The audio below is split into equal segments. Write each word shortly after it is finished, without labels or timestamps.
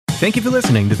Thank you for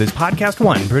listening to this Podcast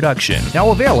One production. Now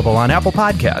available on Apple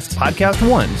Podcasts, Podcast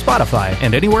One, Spotify,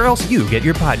 and anywhere else you get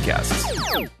your podcasts.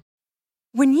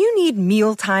 When you need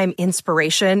mealtime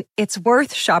inspiration, it's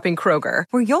worth shopping Kroger,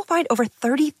 where you'll find over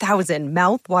 30,000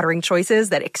 mouth-watering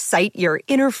choices that excite your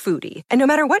inner foodie. And no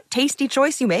matter what tasty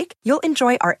choice you make, you'll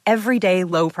enjoy our everyday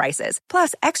low prices,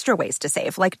 plus extra ways to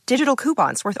save, like digital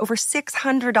coupons worth over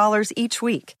 $600 each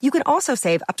week. You can also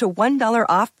save up to $1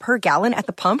 off per gallon at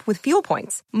the pump with fuel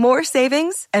points. More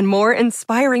savings and more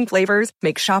inspiring flavors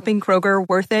make shopping Kroger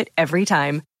worth it every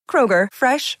time. Kroger,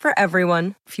 fresh for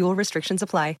everyone. Fuel restrictions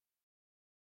apply.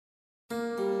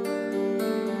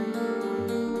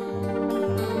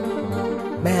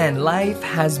 Man, life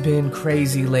has been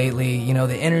crazy lately. You know,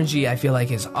 the energy I feel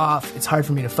like is off. It's hard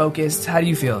for me to focus. How do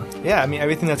you feel? Yeah, I mean,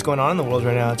 everything that's going on in the world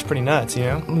right now, it's pretty nuts, you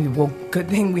know? Well, good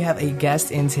thing we have a guest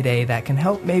in today that can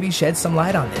help maybe shed some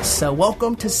light on this. So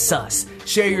welcome to Sus,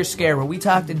 Share Your Scare, where we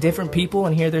talk to different people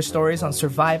and hear their stories on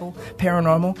survival,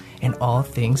 paranormal, and all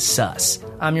things sus.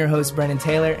 I'm your host, Brennen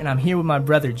Taylor, and I'm here with my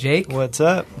brother, Jake. What's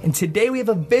up? And today we have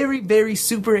a very, very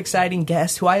super exciting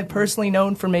guest who I have personally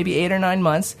known for maybe 8 or 9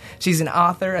 months. She's an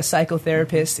author, a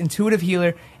psychotherapist, intuitive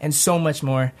healer, and so much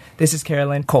more. This is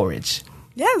Carolyn Coleridge.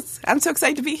 Yes, I'm so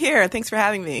excited to be here. Thanks for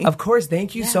having me. Of course.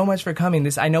 Thank you so much for coming.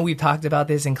 I know we've talked about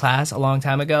this in class a long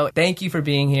time ago. Thank you for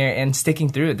being here and sticking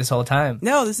through it this whole time.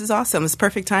 No, this is awesome. It's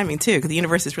perfect timing, too, because the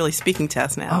universe is really speaking to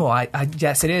us now. Oh,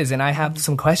 yes, it is. And I have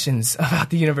some questions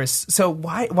about the universe. So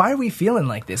why are we feeling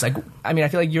like this? I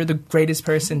feel like you're the greatest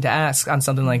person to ask on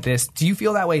something like this. Do you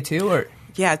feel that way, too, or...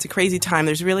 Yeah, it's a crazy time.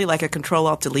 There's really like a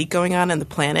Control-Alt-Delete going on the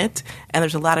planet, and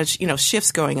there's a lot of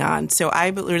shifts going on. So I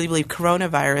really believe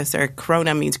coronavirus, or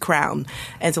corona means crown,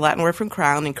 and it's a Latin word from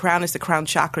crown, and crown is the crown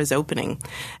chakra is opening.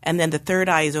 And then the third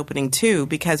eye is opening too,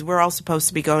 because we're all supposed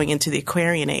to be going into the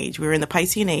Aquarian age. We were in the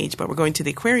Piscean age, but we're going to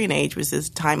the Aquarian age, which is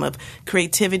a time of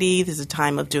creativity. This is a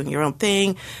time of doing your own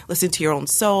thing, listening to your own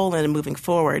soul, and moving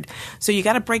forward. So you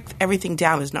got to break everything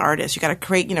down as an artist. You got to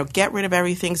create, get rid of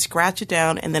everything, scratch it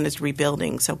down, and then it's rebuilding.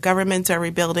 So governments are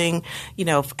rebuilding,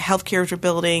 healthcare is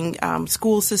rebuilding,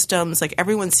 school systems, like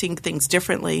everyone's seeing things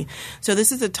differently. So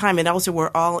this is a time, and also we're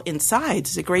all inside.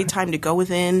 It's a great time to go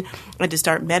within and to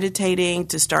start meditating,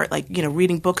 to start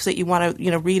reading books that you want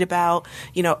to, read about,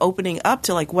 opening up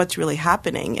to like what's really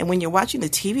happening. And when you're watching the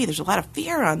TV, there's a lot of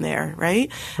fear on there,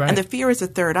 right? And the fear is the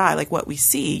third eye, like what we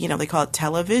see, they call it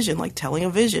television, like telling a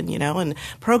vision, and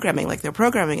programming, like they're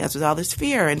programming us with all this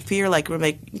fear, and fear like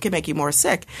can make you more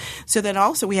sick. So then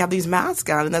also we have these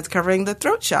masks on, and that's covering the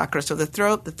throat chakra. So the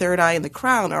throat, the third eye, and the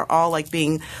crown are all like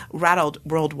being rattled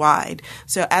worldwide.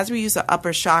 So as we use the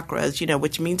upper chakras,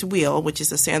 which means wheel, which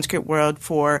is a Sanskrit word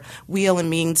for wheel and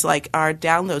means like our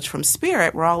downloads from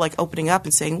spirit, we're all like opening up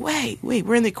and saying, wait,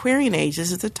 we're in the Aquarian age.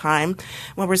 This is the time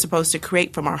when we're supposed to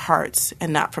create from our hearts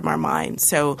and not from our minds.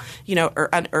 So,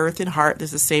 on earth and heart,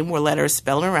 there's the same letters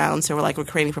spelled around. So we're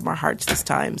creating from our hearts this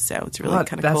time. So it's really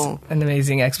kind of cool. That's an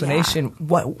amazing explanation.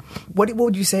 Yeah. What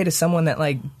would you say to someone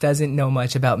that doesn't know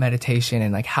much about meditation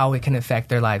and how it can affect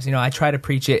their lives? I try to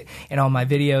preach it in all my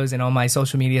videos and all my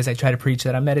social medias. I try to preach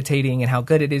that I'm meditating and how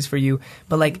good it is for you.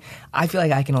 But I feel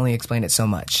like I can only explain it so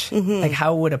much. Mm-hmm.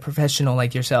 How would a professional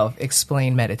like yourself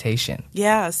explain meditation?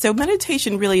 Yeah. So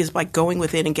meditation really is like going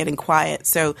within and getting quiet.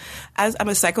 So as I'm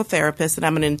a psychotherapist and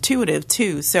I'm an intuitive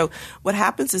too. So what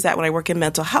happens is that when I work in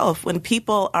mental health, when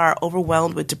people are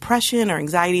overwhelmed with depression or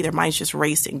anxiety, their mind's just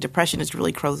racing. Depression is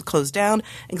really closed down.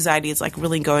 Anxiety is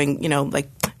really going,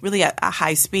 really at a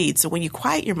high speed. So when you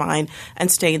quiet your mind and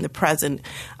stay in the present,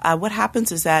 what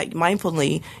happens is that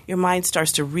mindfully, your mind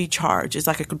starts to recharge. It's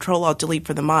like a Control-Alt-Delete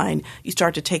for the mind. You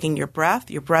start to take in your breath.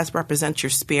 Your breath represents your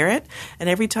spirit. And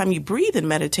every time you breathe in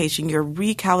meditation, you're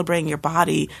recalibrating your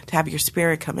body to have your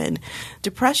spirit come in.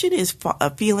 Depression is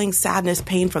feeling sadness,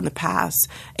 pain from the past.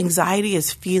 Anxiety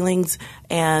is feelings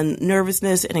and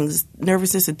nervousness and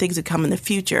things that come in the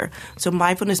future. So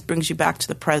mindfulness brings you back to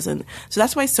the present. So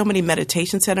that's why so many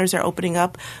meditation centers are opening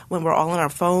up when we're all on our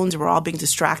phones, we're all being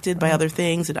distracted by other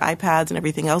things and iPads and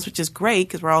everything else, which is great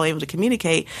because we're all able to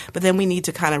communicate, but then we need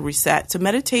to kind of reset. So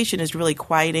meditation is really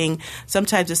quieting.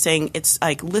 Sometimes it's saying it's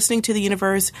like listening to the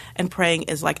universe, and praying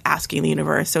is like asking the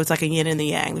universe. So it's like a yin and the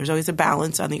yang. There's always a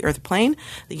balance on the earth plane,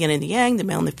 the yin and the yang, the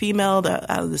male and the female,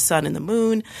 the sun and the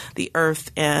moon, the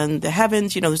earth and the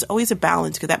heavens. There's always a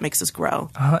balance because that makes us grow.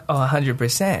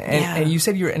 100%. And you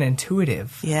said you're an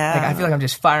intuitive? Yeah. Like, I feel like I'm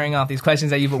just firing off these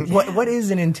questions at you, but what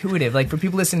is an intuitive? Like, for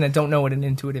people listening that don't know what an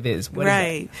intuitive is, what is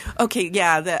right. Okay,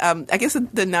 yeah. I guess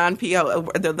the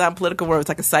non-PO, the non-political word is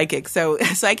like a psychic. So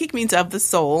psychic means of the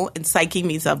soul, and psyche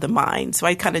means of the mind. So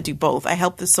I kind of do both. I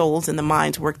help the souls and the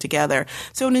minds work together.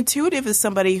 So an intuitive is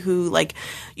somebody who like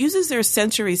uses their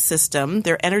sensory system,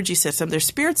 their energy system, their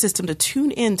spirit system to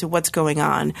tune into what's going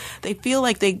on. They feel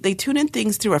like they tune in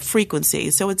things through a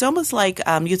frequency. So it's almost like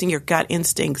using your gut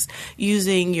instincts,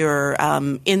 using your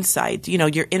insight,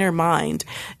 your inner mind.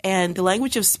 And the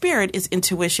language of spirit is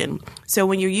intuition. So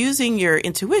when you're using your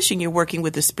intuition, you're working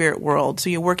with the spirit world. So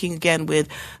you're working again with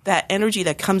that energy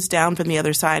that comes down from the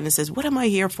other side and says, what am I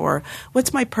here for?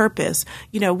 What's my purpose?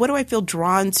 What do I feel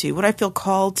drawn to? What do I feel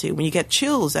called to? When you get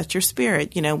chills, that's your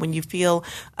spirit. When you feel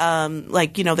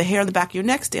the hair on the back of your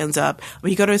neck stands up.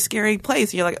 When you go to a scary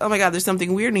place and you're like, oh my God, there's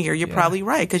something weird in here. You're probably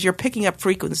right, because you're picking up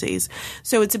frequencies.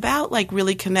 So it's about like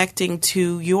really connecting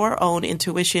to your own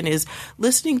intuition, is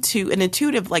listening to an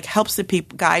intuitive, like helps the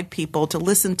guide people to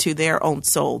listen to their own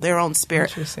soul, their own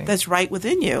spirit that's right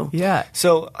within you. Yeah.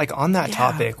 So like on that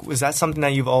topic, was that something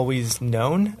that you've always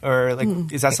known, or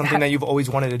like is that something that you've always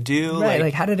wanted to do? Right.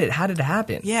 Like how did it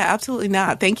happen? Yeah, absolutely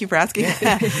not. Thank you for asking.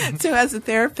 So as a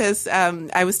therapist,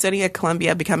 I was studying at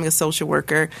Columbia, becoming a social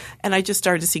worker, and I just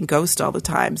started to see ghosts all the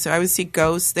time. So I would see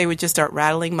ghosts. They would just start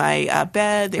rattling my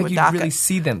bed. They would knock. Really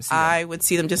see them. I would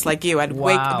see them just like you. I'd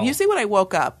wake up. Usually when I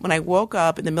woke up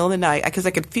in the middle of the night, because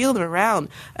I could feel them around,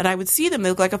 and I would see them. They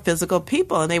look like a physical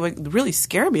people, and they would really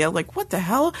scare me. I'm like, what the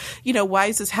hell? Why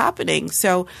is this happening?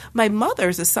 So my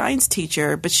mother's a science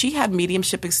teacher, but she had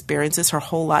mediumship experiences her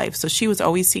whole life. So she was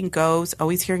always seeing ghosts,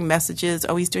 always hearing messages,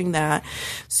 always doing that.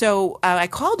 So I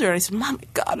called her and I said, Mom, my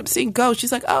God, I'm seeing ghosts.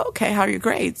 She's like, oh, okay, how are your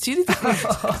grades?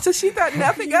 So she thought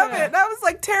nothing of it. And I was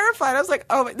like terrified. I was like,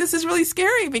 oh, this is really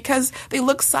scary, because they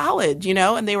look solid,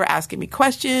 and they were asking me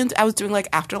questions. I was doing like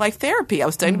afterlife therapy. I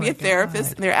was studying to be a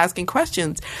therapist, and they were asking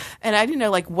questions. And I didn't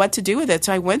know like what to do with it.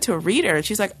 So I went to a reader, and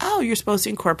she's like, oh, you're supposed to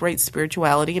incorporate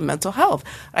spirituality and mental health.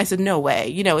 I said, no way.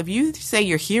 If you say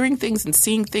you're hearing things and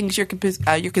seeing things, you're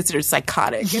considered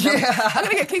psychotic. I'm going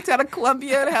to get kicked out of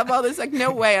Columbia and have all this. Like,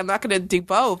 no way. I'm not going to do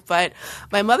both. But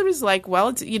my mother was like, well,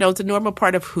 it's, it's a normal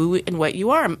part of who and what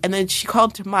you are. And then she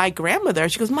called to my grandmother.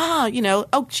 She goes, Ma,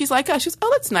 she's like us. She goes, oh,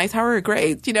 that's nice. How are her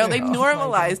grades? They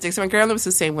normalized it. So my grandmother was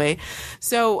the same way.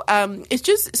 So it's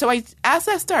just, as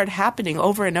that started happening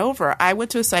over and over, I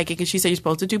went to a psychic, and she said, you're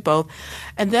supposed to do both.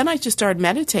 And then I just started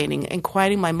meditating and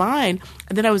quieting my mind.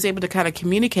 And then I was able to kind of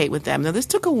communicate with them. Now, this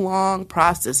took a long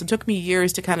process. It took me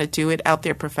years to kind of do it out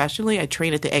there professionally. I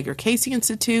trained at the Edgar Cayce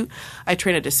Institute. I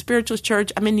trained at a spiritualist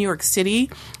church. I'm in New York City,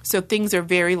 so things are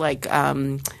very like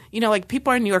like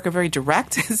people in New York are very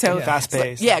direct. So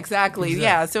fast-paced. Yeah, exactly.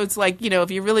 Yeah. So it's like,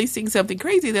 if you're really seeing something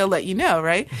crazy, they'll let you know,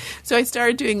 right? So I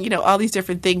started doing, all these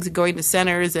different things and going to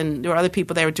centers, and there were other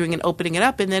people that were doing and opening it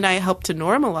up. And then I helped to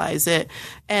normalize it.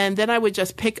 And then I would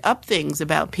just pick up things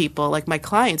about people, like my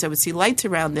clients. I would see lights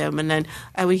around them, and then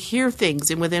I would hear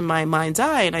things within my mind's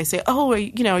eye. And I say, oh, are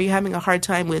you having a hard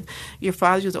time with your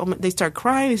father? She goes, they start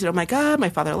crying. They said, oh my God, my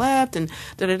father left, and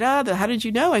da-da-da. How did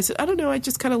you know? I said, I don't know. I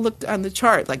just kind of looked on the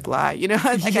chart, like blah,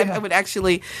 I would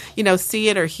actually, see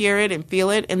it or hear it and feel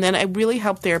it. And then I really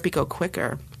helped therapy go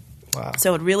quicker. Wow.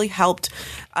 So it really helped,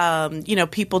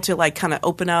 people to like kind of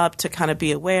open up, to kind of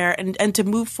be aware and to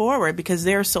move forward, because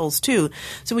they're souls too.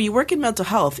 So when you work in mental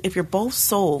health, if you're both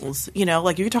souls,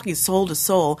 like you're talking soul to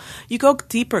soul, you go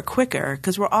deeper quicker,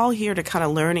 because we're all here to kind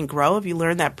of learn and grow. If you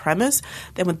learn that premise,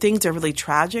 then when things are really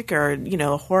tragic or,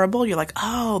 horrible, you're like,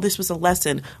 oh, this was a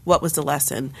lesson. What was the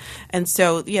lesson? And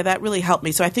so, that really helped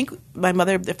me. So I think my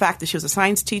mother, the fact that she was a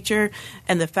science teacher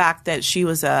and the fact that she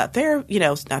was a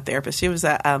not therapist, she was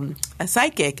a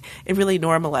psychic, it really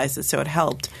normalized it, so it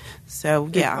helped. So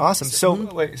yeah, awesome. So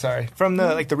wait, sorry. From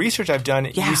the research I've done,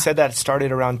 you said that it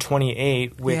started around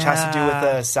 28, which has to do with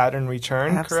the Saturn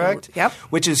return, correct? Yep.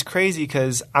 Which is crazy,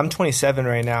 because I'm 27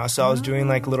 right now, so I was doing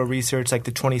like little research, like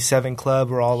the 27 Club,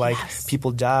 where all like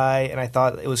people die, and I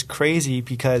thought it was crazy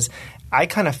because I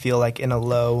kind of feel like in a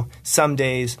low some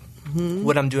days.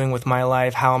 What I'm doing with my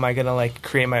life, how am I going to like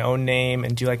create my own name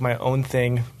and do like my own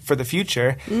thing for the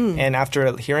future. And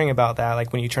after hearing about that,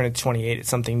 like when you turn to 28, it's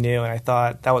something new. And I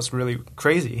thought that was really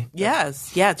crazy.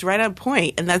 Yes. Yeah, it's right on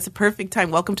point. And that's the perfect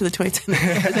time. Welcome to the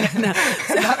 27th.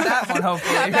 Not that one,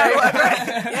 hopefully. Not that one,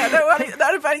 right? Yeah, not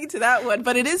not inviting you to that one.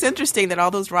 But it is interesting that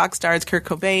all those rock stars, Kurt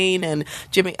Cobain and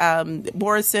Jimmy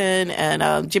Morrison and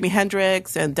Jimi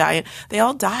Hendrix and Diane, they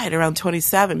all died around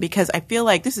 27 because I feel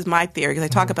like, this is my theory because I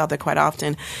talk about that quite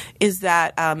often, is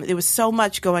that there was so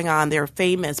much going on. They were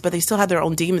famous, but they still had their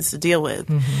own demons to deal with.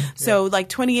 So like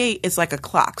 28 is like a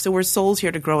clock. So we're souls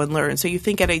here to grow and learn. So you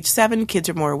think at age 7, kids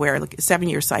are more aware, like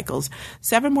 7-year cycles.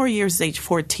 7 more years is age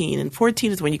 14, and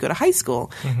 14 is when you go to high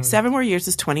school. 7 more years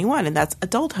is 21, and that's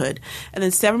adulthood. And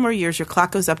then 7 more years, your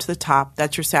clock goes up to the top.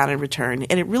 That's your Saturn return.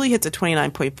 And it really hits at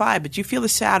 29.5, but you feel the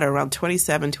shadow around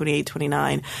 27, 28,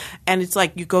 29. And it's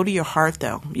like you go to your heart,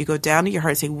 though. You go down to your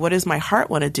heart and say, what does my heart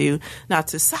want to do? Not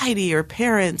society or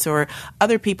parents or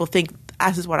other people think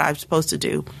this is what I'm supposed to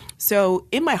do. So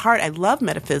in my heart, I love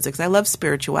metaphysics. I love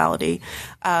spirituality.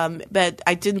 But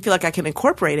I didn't feel like I can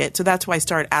incorporate it. So that's why I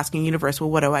started asking the universe,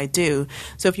 well, what do I do?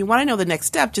 So if you want to know the next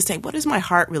step, just say, what does my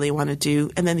heart really want to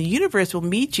do? And then the universe will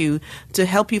meet you to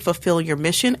help you fulfill your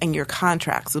mission and your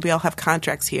contracts. So we all have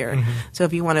contracts here. So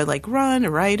if you want to like run or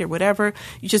write or whatever,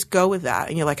 you just go with that.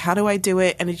 And you're like, how do I do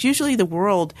it? And it's usually the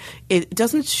world, it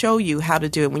doesn't show you how to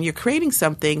do it. When you're creating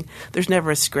something, there's never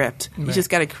a script. Right. You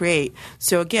just got to create.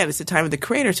 So again, it's the time of the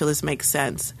creator till this makes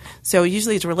sense. So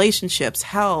usually it's relationships,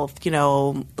 health,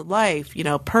 life,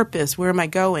 purpose, where am I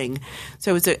going?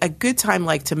 So it's a good time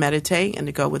like to meditate and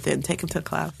to go within, take them to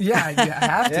class. Yeah, you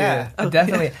have to.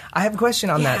 Definitely. I have a question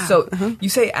on that. So you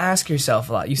say ask yourself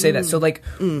a lot. You say that. So like,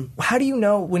 how do you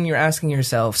know when you're asking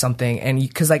yourself something? And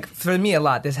because like for me a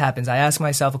lot, this happens. I ask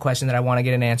myself a question that I want to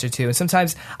get an answer to. And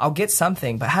sometimes I'll get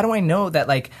something, but how do I know that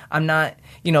like I'm not,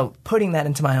 putting that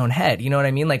into my own head? You know what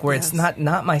I mean? Like where it's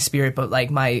not my spirit, but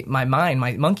like my mind,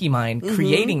 my monkey mind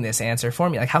creating this answer for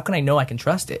me. Like how can I know I can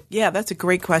trust it? Yeah, that's a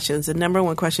great question. It's the number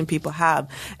one question people have.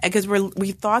 Because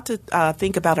we thought to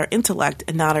think about our intellect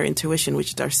and not our intuition,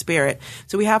 which is our spirit.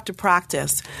 So we have to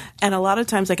practice. And a lot of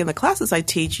times, like in the classes I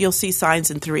teach, you'll see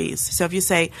signs and threes. So if you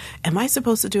say, am I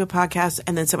supposed to do a podcast?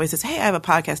 And then somebody says, hey, I have a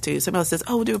podcast too. Somebody else says,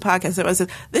 oh, we'll do a podcast. Somebody says,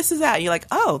 this is that. And you're like,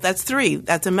 oh, that's 3.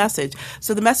 That's a message.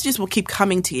 So the messages will keep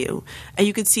coming to you. And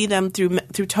you can see them through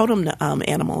totem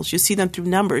animals. You see them through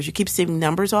numbers. You keep seeing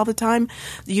numbers all the time.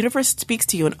 The universe speaks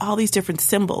to you in all these different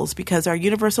symbols because our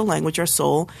universal language, our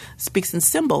soul, speaks in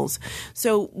symbols.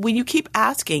 So when you keep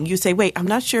asking, you say, wait, I'm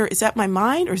not sure, is that my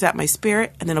mind or is that my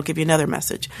spirit? And then it'll give you another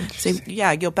message. Say,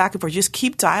 yeah, go back and forth. Just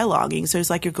keep dialoguing. So it's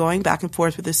like you're going back and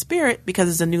forth with the spirit because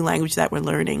it's a new language that we're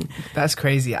learning. That's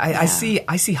crazy. I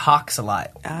see hawks a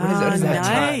lot. What is that?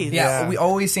 Nice. Yeah, we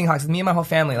always sing hawks. Me and my whole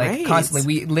family, like constantly.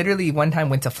 We literally one time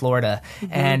went to Florida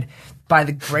and by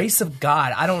the grace of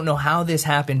God, I don't know how this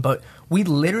happened, but we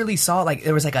literally saw like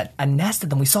there was like a nest of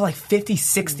them. We saw like 50,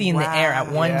 60 in the air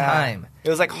at one time. It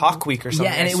was like Hawk Week or something.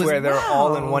 Yeah, and it was where they're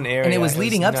all in one area. And it was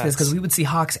leading up to this because we would see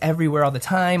hawks everywhere all the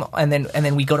time, and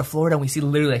then we go to Florida and we see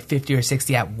literally like 50 or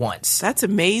 60 at once. That's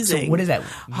amazing. So what does that mean?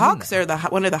 Hawks are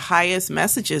one of the highest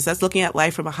messages. That's looking at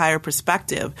life from a higher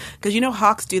perspective. Because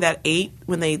hawks do that 8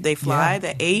 when they fly,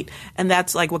 the 8, and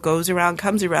that's like what goes around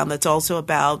comes around. That's also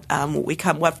about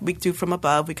what we do from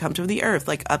above, we come to the earth,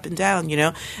 like up and down,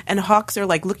 And hawks are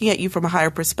like looking at you from a higher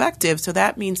perspective. So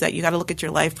that means that you got to look at your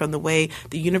life from the way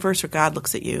the universe or God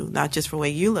looks at you, not just for the way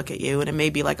you look at you. And it may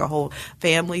be like a whole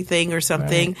family thing or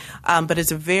something, but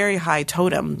it's a very high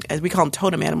totem. As we call them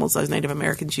totem animals, as Native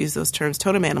Americans use those terms,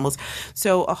 totem animals.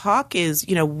 So a hawk is,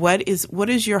 what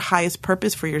is your highest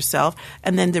purpose for yourself?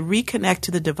 And then to reconnect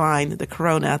to the divine, the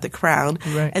corona, the crown,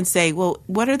 and say, well,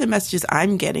 what are the messages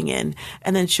I'm getting in?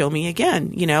 And then show me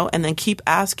again, and then keep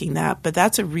asking that. But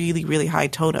that's a really, really high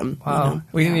totem. Wow.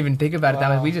 We didn't even think about it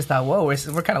that way. We just thought, whoa, we're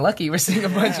kind of lucky. We're seeing a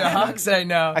bunch of hawks right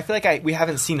now. I feel like we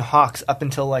haven't seen hawks up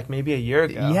until like maybe a year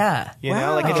ago. Yeah.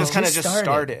 Like it just kind of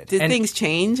started. Did things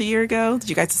change a year ago? Did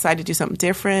you guys decide to do something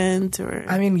different? Or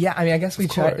I guess we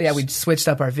tried. Yeah, we switched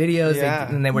up our videos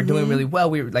and they were doing really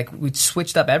well. We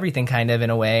switched up everything kind of in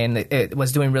a way, and it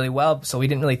was doing really well. So we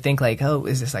didn't really think like, oh,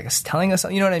 is this like telling us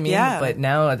something? You know what I mean? Yeah. But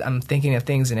now I'm thinking of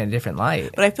things in a different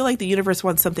light. But I feel like the universe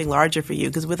wants something larger for you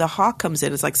because with a hawk comes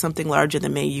in, it's like something larger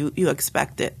than you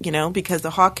expect it. Because the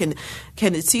hawk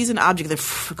it sees an object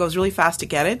that goes really fast to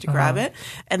get it, to grab it,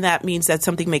 and that means that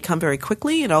something may come very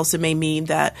quickly. It also may mean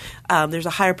that there's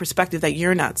a higher perspective that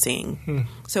you're not seeing.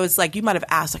 So it's like you might have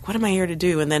asked, like, what am I here to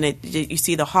do? And then you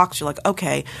see the hawks, you're like,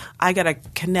 okay, I got to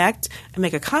connect and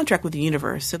make a contract with the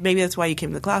universe. So maybe that's why you came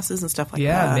to the classes and stuff like that.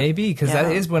 Yeah, maybe, because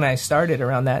that is when I started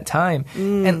around that time.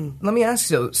 And let me ask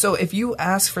you, so if you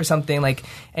ask for something, like,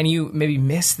 and you maybe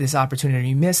miss this opportunity, or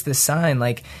you miss this sign,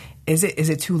 like, is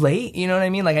it too late? You know what I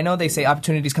mean? Like, I know they say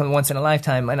opportunities come once in a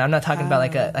lifetime, and I'm not talking about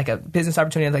like a business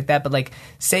opportunity like that, but like,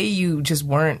 say you just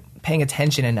weren't paying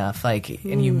attention enough, like,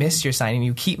 and you miss your sign and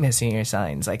you keep missing your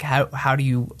signs. Like, how do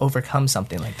you overcome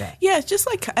something like that? Yeah, it's just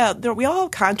like we all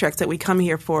have contracts that we come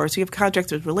here for. So we have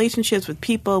contracts with relationships, with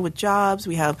people, with jobs.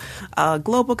 We have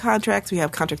global contracts. We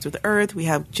have contracts with the earth. We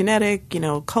have genetic,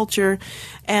 culture.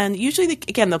 And usually,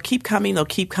 they'll keep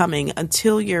coming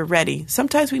until you're ready.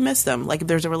 Sometimes we miss them. Like if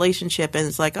there's a relationship and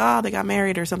it's like, oh, they got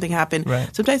married or something happened.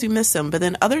 Right. Sometimes we miss them. But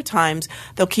then other times,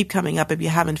 they'll keep coming up if you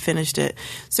haven't finished it.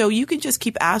 So you can just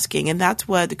keep asking. And that's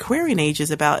what the Aquarian age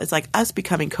is about. It's like us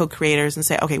becoming co-creators and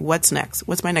say, okay, what's next?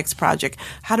 What's my next project?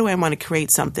 How do I want to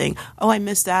create something? Oh, I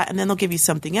missed that. And then they'll give you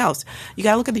something else. You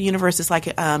got to look at the universe as like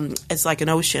an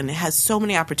ocean. It has so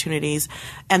many opportunities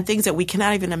and things that we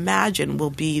cannot even imagine will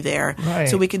be there. Right.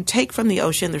 So we can take from the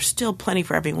ocean. There's still plenty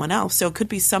for everyone else. So it could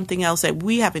be something else that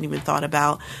we haven't even thought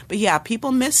about. But yeah,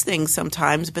 people miss things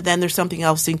sometimes, but then there's something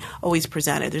else always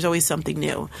presented. There's always something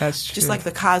new. That's true. Just like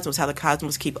the cosmos, how the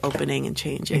cosmos keep opening and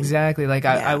changing. Exactly. Like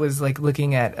I was like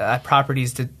looking at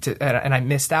properties and I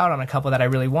missed out on a couple that I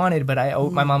really wanted, but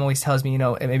my mom always tells me,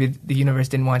 maybe the universe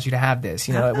didn't want you to have this.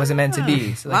 It wasn't meant to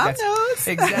be. So Mom knows.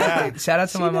 Exactly. Shout out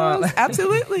to my mom.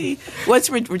 Absolutely. What's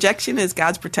rejection is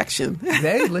God's protection.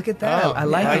 Hey, look at that. I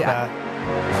like it.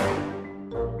 That.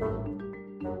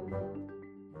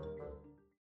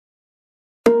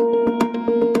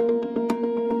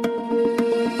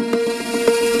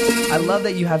 I love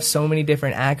that you have so many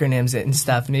different acronyms and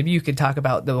stuff. Maybe you could talk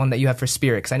about the one that you have for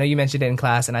spirit, because I know you mentioned it in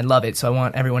class, and I love it, so I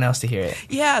want everyone else to hear it.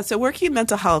 Yeah, so working in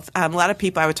mental health, a lot of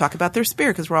people, I would talk about their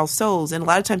spirit because we're all souls, and a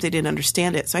lot of times they didn't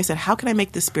understand it. So I said, how can I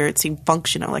make the spirit seem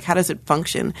functional? Like, how does it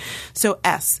function? So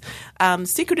S,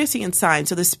 synchronicity and signs.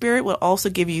 So the spirit will also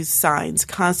give you signs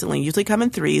constantly, usually come in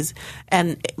threes,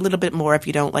 and a little bit more if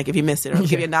you miss it, or it'll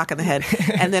give you a knock on the head.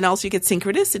 And then also you get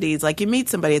synchronicities, like you meet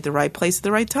somebody at the right place at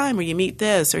the right time, or you meet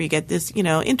this, or you get this,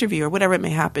 interview or whatever it may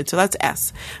happen. So that's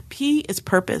S. P is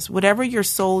purpose. Whatever your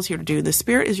soul is here to do, the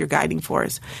spirit is your guiding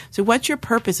force. So what's your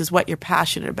purpose is what you're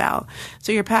passionate about.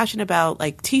 So you're passionate about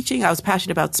like teaching. I was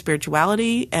passionate about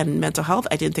spirituality and mental health.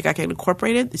 I didn't think I could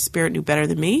incorporate it. The spirit knew better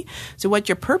than me. So what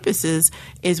your purpose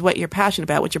is what you're passionate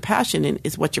about. What you're passionate in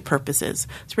is what your purpose is.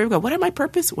 So we go, what are my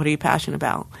purpose? What are you passionate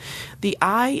about? The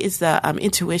I is the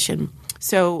intuition.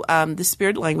 So the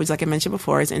spirit language, like I mentioned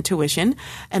before, is intuition.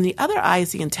 And the other I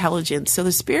is the intelligence. So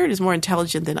the spirit is more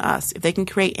intelligent than us. If they can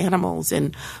create animals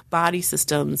and body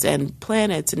systems and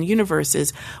planets and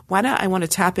universes, why not? I want to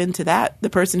tap into that,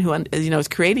 the person who is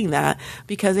creating that,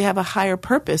 because they have a higher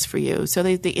purpose for you. So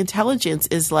the intelligence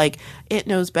is like, it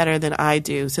knows better than I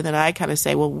do. So then I kind of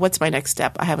say, well, what's my next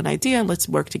step? I have an idea and let's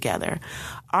work together.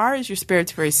 R is your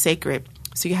spirit's very sacred.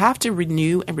 So you have to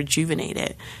renew and rejuvenate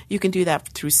it. You can do that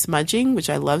through smudging, which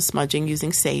I love smudging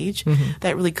using sage. Mm-hmm.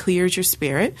 That really clears your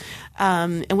spirit.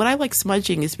 And what I like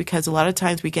smudging is because a lot of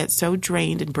times we get so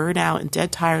drained and burnt out and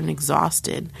dead tired and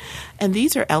exhausted. And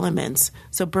these are elements.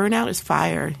 So burnout is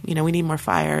fire. We need more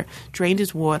fire. Drained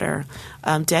is water.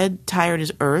 Dead tired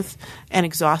is earth. And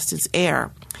exhausted is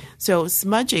air. So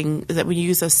smudging, that when you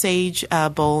use a sage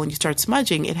bowl and you start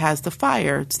smudging, it has the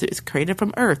fire. It's created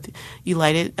from earth. You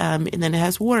light it, and then it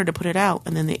has water to put it out,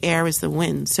 and then the air is the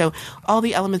wind. So all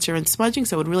the elements are in smudging,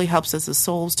 so it really helps us as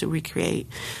souls to recreate.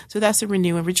 So that's to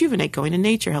renew and rejuvenate. Going to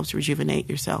nature helps rejuvenate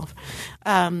yourself.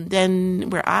 Then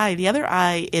the other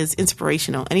I is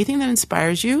inspirational. Anything that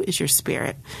inspires you is your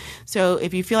spirit. So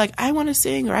if you feel like, I want to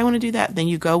sing or I want to do that, then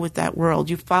you go with that world.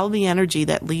 You follow the energy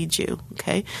that leads you,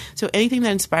 okay? So anything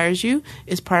that inspires you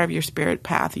is part of your spirit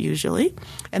path usually.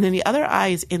 And then the other I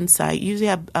is insight. You usually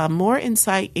have more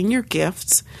insight in your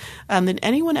gifts than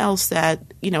anyone else that,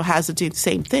 has to do the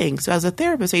same thing. So as a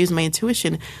therapist, I use my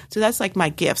intuition. So that's like my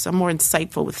gifts. I'm more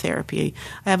insightful with therapy.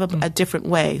 I have a different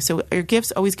way. So your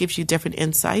gifts always gives you different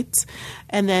insights.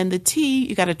 And then the T,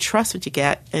 you got to trust what you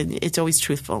get, and it's always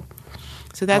truthful.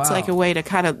 So that's like a way to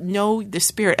kind of know the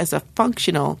spirit as a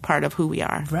functional part of who we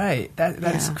are. Right.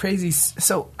 That's crazy.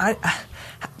 So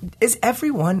is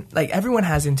everyone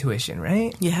has intuition,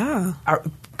 right? Yeah.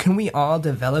 Can we all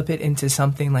develop it into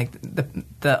something like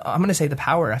the I'm going to say the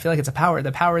power. I feel like it's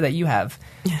the power that you have.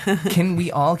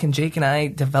 Can Jake and I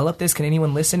develop this? Can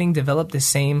anyone listening develop the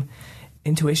same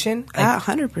intuition?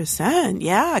 100%.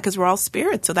 Yeah, because we're all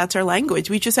spirits, so that's our language.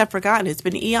 We just have forgotten. It's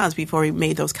been eons before we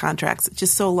made those contracts,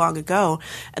 just so long ago.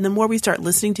 And the more we start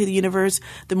listening to the universe,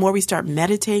 the more we start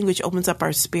meditating, which opens up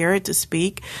our spirit to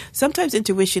speak. Sometimes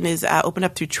intuition is opened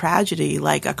up through tragedy,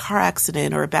 like a car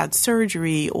accident or a bad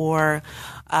surgery or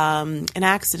an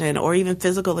accident or even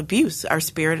physical abuse, our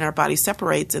spirit and our body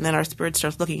separates, and then our spirit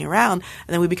starts looking around,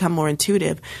 and then we become more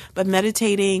intuitive. But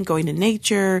meditating, going to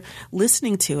nature,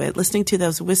 listening to it, listening to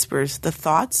those whispers, the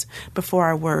thoughts before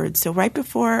our words. So right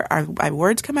before our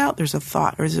words come out, there's a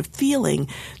thought, there's a feeling.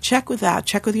 Check with that.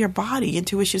 Check with your body.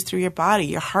 Intuition's through your body.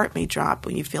 Your heart may drop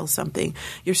when you feel something.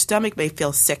 Your stomach may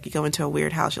feel sick. You go into a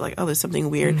weird house. You're like, oh, there's something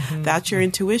weird. That's your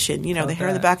intuition. You know, the hair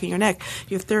on the back of your neck.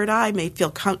 Your third eye may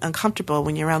feel uncomfortable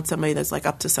when you're around somebody that's like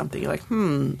up to something. You're like,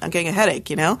 I'm getting a headache,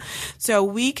 you know? So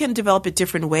we can develop it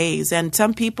different ways. And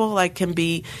some people like can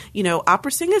be, you know,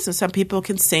 opera singers, and some people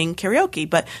can sing karaoke.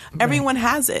 But everyone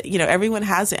has it. You know, everyone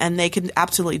has it, and they can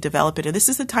absolutely develop it. And this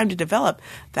is the time to develop.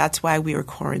 That's why we were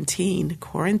quarantined.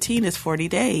 Quarantine is 40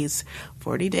 days.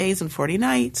 40 days and 40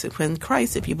 nights when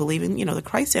Christ, if you believe in, you know, the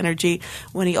Christ energy,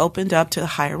 when he opened up to the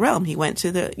higher realm, he went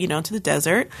to the, you know, to the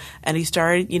desert, and he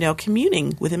started, you know,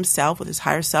 communing with himself, with his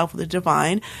higher self, with the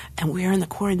divine, and we're in the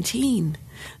quarantine.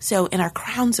 So in our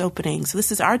crown's opening, so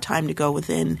this is our time to go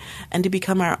within and to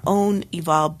become our own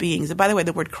evolved beings. And by the way,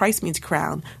 the word Christ means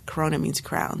crown. Corona means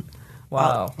crown.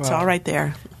 Wow. It's all right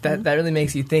there. That really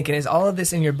makes you think. And is all of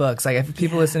this in your books? Like, if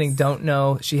people listening don't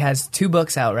know, she has 2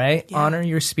 books out, right? Yeah. Honor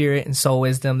Your Spirit and Soul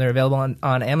Wisdom. They're available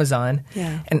on Amazon.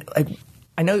 Yeah. And like,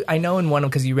 I know in one of them,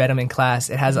 because you read them in class,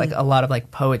 it has like a lot of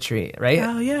like poetry, right?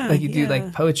 Oh, yeah. Like you do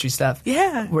like poetry stuff.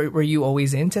 Yeah. Were you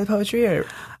always into poetry, or?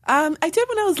 I did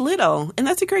when I was little, and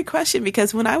that's a great question,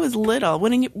 because when I was little,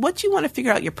 what you want to figure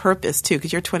out your purpose too,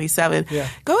 because you're 27. Yeah.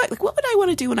 Like, what would I want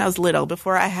to do when I was little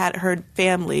before I had heard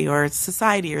family or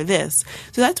society or this?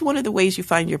 So that's one of the ways you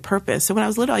find your purpose. So when I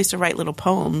was little, I used to write little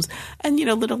poems, and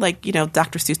little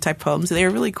Dr. Seuss type poems, and they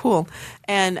were really cool.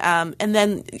 And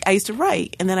then I used to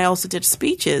write, and then I also did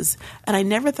speeches, and I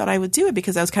never thought I would do it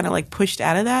because I was kind of like pushed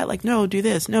out of that, like, no, do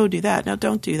this, no, do that, no,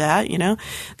 don't do that,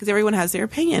 because everyone has their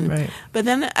opinion. Right. But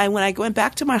then when I went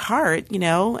back to my heart,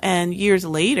 and years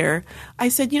later, I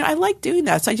said, I like doing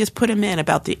that. So I just put them in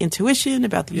about the intuition,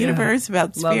 about the universe,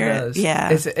 about spirit. Love those.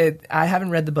 Yeah. I haven't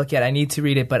read the book yet. I need to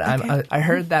read it, but Okay. I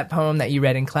heard that poem that you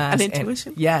read in class. On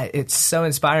intuition? Yeah, it's so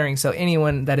inspiring. So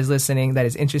anyone that is listening that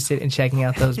is interested in checking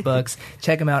out those books,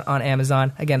 check them out on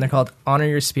Amazon. Again, they're called Honor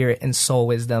Your Spirit and Soul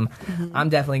Wisdom. Mm-hmm. I'm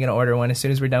definitely going to order one as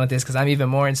soon as we're done with this, because I'm even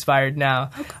more inspired now.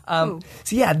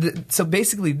 So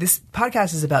basically, this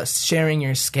podcast is about sharing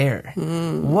your scare.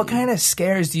 What kind of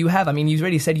scares do you have? I mean, you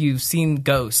already said you've seen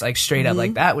ghosts, like straight up.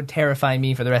 Like, that would terrify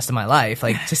me for the rest of my life.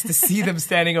 Like, just to see them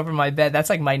standing over my bed, that's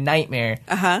like my nightmare.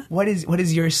 Uh-huh. What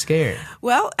is your scare?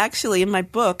 Well, actually, in my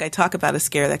book, I talk about a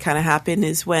scare that kind of happened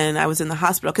is when I was in the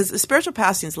hospital, because the spiritual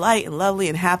passing is light and lovely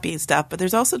and happy and stuff, but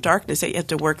there's also darkness that you have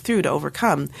to work through to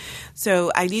overcome.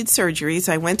 So I need surgery.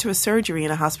 So I went to a surgery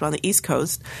in a hospital on the East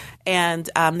Coast, and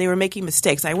they were making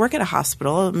mistakes. I work at a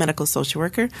hospital, a medical social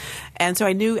worker, and so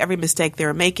I knew every mistake they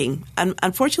were making.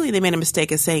 Unfortunately, they made a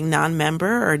mistake of saying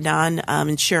non-member or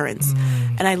non-insurance.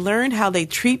 And I learned how they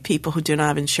treat people who do not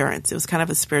have insurance. It was kind of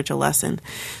a spiritual lesson.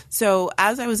 So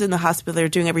as I was in the hospital, they were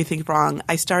doing everything wrong.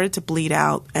 I started to bleed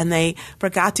out, and they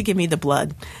forgot to give me the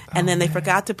blood. And then they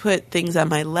forgot to put things on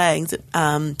my legs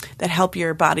that help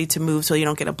your body to move so you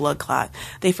don't get a blood clot.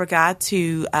 They forgot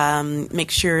to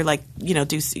make sure,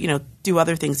 do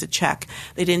other things to check.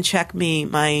 They didn't check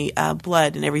my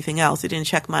blood and everything else. They didn't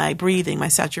check my breathing, my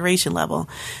saturation level.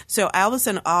 So all of a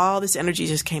sudden, all this energy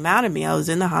just came out of me. I was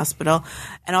in the hospital,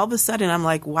 and all of a sudden, I'm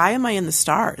like, why am I in the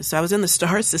stars? So I was in the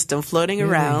star system floating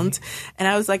around, and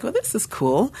I was like, well, this is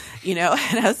cool, and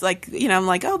I was like, I'm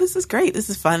like, oh, this is great. This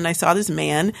is fun. And I saw this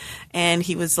man, and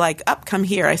he was like, up, come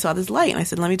here. I saw this light, and I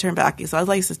said, let me turn back. So I was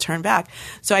like, he says, turn back.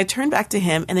 So I turned back to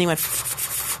him, and then he went,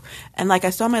 and I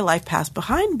saw my life pass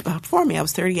before me. I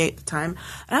was 38 at the time.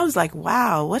 And I was like,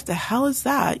 wow, what the hell is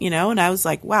that? And I was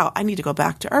like, wow, I need to go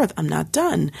back to Earth. I'm not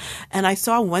done. And I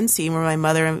saw one scene where my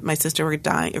mother and my sister were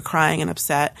dying or crying and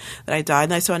upset that I died.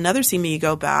 And I saw another scene me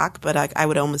go back, but I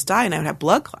would almost die, and I would have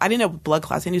blood. I didn't know blood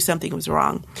clots. I knew something was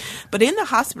wrong. But in the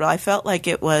hospital, I felt like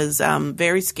it was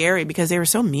very scary because they were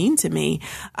so mean to me.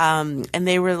 And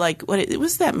they were like, it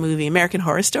was that movie, American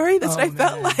Horror Story? That's what I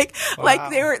felt like. Wow.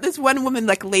 Like this one woman,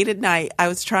 late at night, I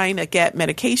was trying to get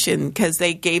medication because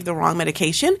they gave the wrong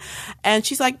medication, and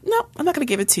she's like, no, I'm not going to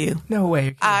give it to you. No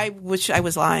way. I wish I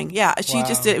was lying. Yeah, she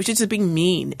just did. It was just being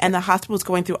mean, and the hospital was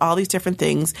going through all these different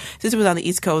things. This was on the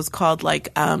East Coast, called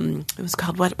it was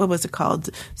called what was it called?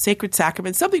 Sacred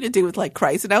Sacrament, something to do with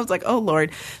Christ. And I was like, oh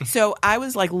Lord. So I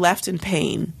was left in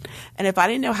pain, and if I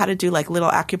didn't know how to do little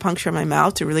acupuncture in my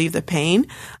mouth to relieve the pain,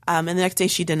 and the next day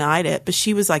she denied it, but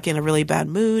she was in a really bad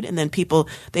mood, and then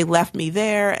they left me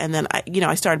there, and then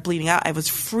I started bleeding out. I was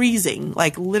freezing,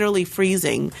 literally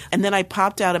freezing. And then I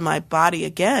popped out of my body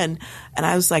again, And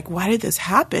I was like, why did this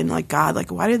happen? Like, God,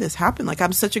 like, why did this happen? Like,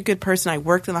 I'm such a good person. I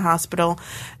worked in the hospital.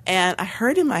 And I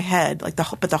heard in my head, like, the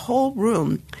whole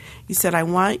room, he said, I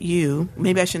want you.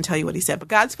 Maybe I shouldn't tell you what he said, but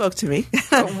God spoke to me. Maybe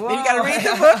you got to read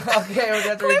the book. Okay, we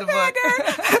got to read the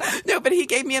book. No, but he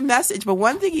gave me a message. But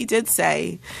one thing he did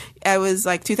say, I was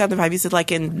like 2005, he said,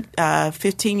 like, in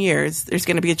 15 years, there's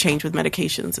going to be a change with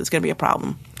medications. It's going to be a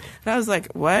problem. And I was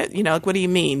like, what? You know, like, what do you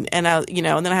mean? And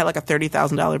and then I had like a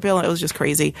 $30,000 bill, and it was just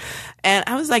crazy. And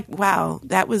I was like, wow,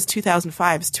 that was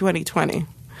 2005. It's 2020.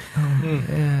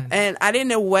 And I didn't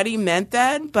know what he meant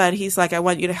then, but he's like, I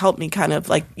want you to help me kind of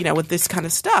like, with this kind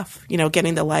of stuff,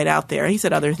 getting the light out there. He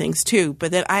said other things too,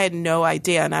 but then I had no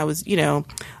idea. And I was, so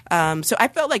I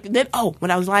felt like then,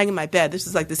 when I was lying in my bed, this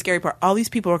is like the scary part, all these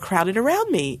people were crowded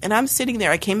around me and I'm sitting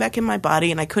there. I came back in my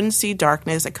body and I couldn't see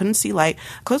darkness. I couldn't see light.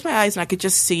 I closed my eyes and I could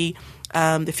just see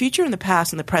the future and the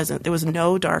past and the present. There was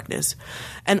no darkness.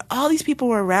 And all these people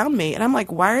were around me. And I'm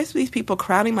like, why are these people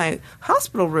crowding my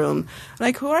hospital room? I'm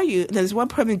like, who are you? And there's one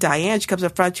person, Diane, she comes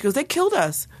up front. She goes, they killed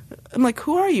us. I'm like,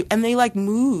 who are you? And they like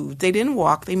moved. They didn't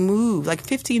walk. They moved. Like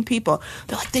 15 people.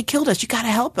 They're like, they killed us. You got to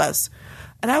help us.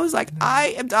 And I was like, I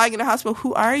am dying in a hospital.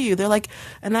 Who are you? They're like,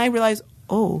 and I realized,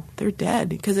 oh, they're dead.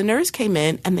 Because the nurse came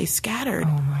in and they scattered.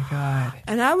 Oh, my God.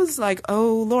 And I was like,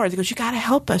 oh, Lord. He goes, you got to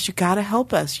help us. You got to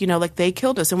help us. Like they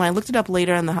killed us. And when I looked it up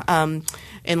later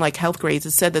in like health grades,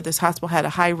 it said that this hospital had a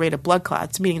high rate of blood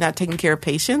clots, meaning not taking care of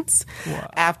patients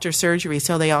after surgery.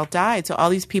 So they all died. So all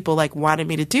these people like wanted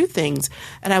me to do things.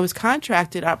 And I was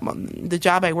contracted. The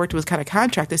job I worked was kind of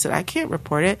contract. I said, I can't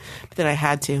report it. But then I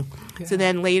had to. Yeah. So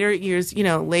then years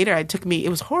later, it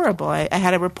was horrible. I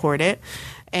had to report it.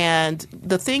 And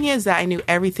the thing is that I knew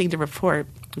everything to report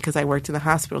because I worked in the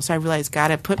hospital. So I realized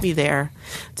God had put me there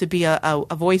to be a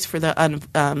voice for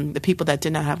the people that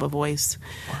did not have a voice.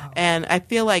 Wow. And I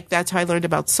feel like that's how I learned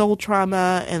about soul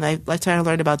trauma, and that's how I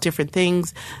learned about different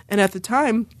things. And at the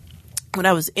time, when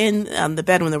I was in the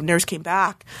bed when the nurse came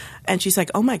back, and she's like,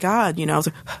 oh, my God, I was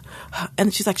like,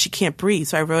 and she's like, she can't breathe.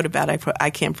 So I wrote about it. I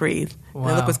can't breathe. Wow.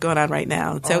 And look what's going on right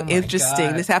now. It's so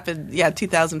interesting. God. This happened,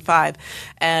 2005.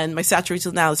 And my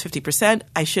saturation now is 50%.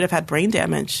 I should have had brain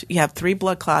damage. You have 3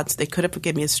 blood clots. They could have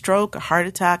given me a stroke, a heart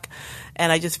attack.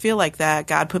 And I just feel like that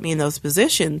God put me in those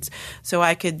positions so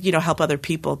I could, help other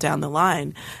people down the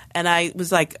line. And I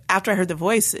was like, after I heard the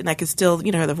voice, and I could still,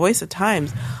 hear the voice at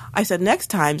times, I said, next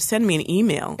time, send me an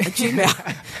email, a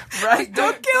Gmail. Right?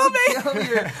 Don't kill me.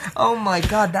 Oh, my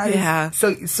God. That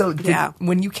is, so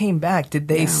when you came back, did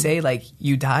they say, like,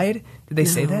 you died? Did they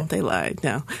say that? They lied.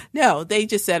 No, they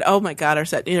just said, oh, my God, our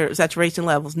saturation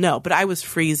levels. No, but I was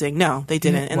freezing. No, they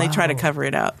didn't. And they tried to cover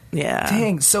it up. Yeah.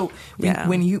 Dang. So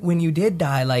when you did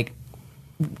die, like,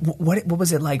 what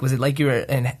was it like? Was it like you were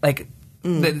in, like,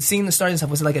 seeing the stars and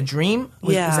stuff, was it like a dream?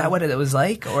 Was that what it was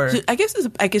like? Or I guess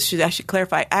I should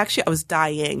clarify. Actually, I was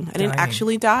dying. I didn't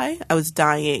actually die. I was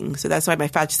dying. So that's why my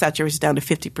saturation was down to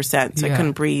 50%. So I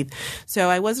couldn't breathe. So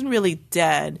I wasn't really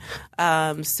dead.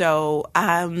 I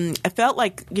felt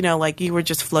like, like you were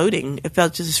just floating. It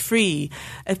felt just free.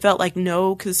 It felt like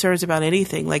no concerns about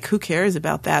anything. Like, who cares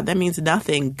about that? That means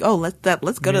nothing. Oh,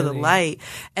 let's go to the light.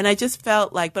 And I just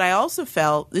felt like, but I also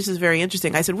felt, this is very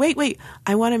interesting. I said, wait,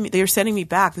 I want to, they were sending me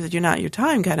back. They said, you're not your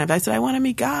time, kind of. I said, I want to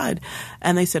meet God.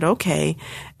 And they said, okay.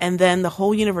 And then the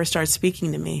whole universe started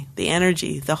speaking to me. The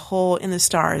energy, the whole in the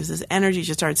stars, this energy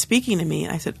just started speaking to me.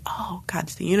 And I said, oh, God,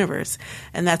 it's the universe.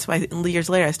 And that's why years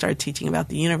later I started teaching about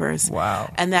the universe.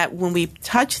 Wow. And that when we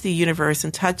touch the universe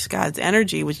and touch God's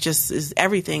energy, which just is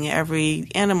everything, every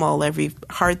animal, every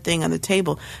hard thing on the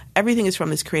table, everything is from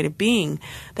this creative being,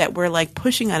 that we're like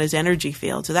pushing on his energy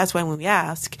field. So that's why when we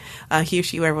ask, he or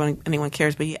she, whoever anyone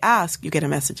cares, but you ask, you get a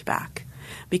message back.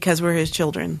 Because we're his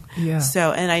children. Yeah.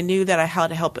 So, and I knew that I had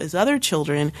to help his other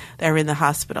children that were in the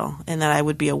hospital, and that I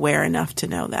would be aware enough to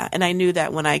know that. And I knew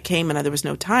that when I came and there was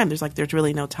no time, there's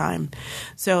really no time.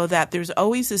 So that there's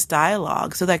always this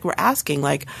dialogue. So like we're asking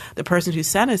like the person who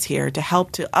sent us here to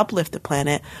help to uplift the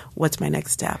planet, what's my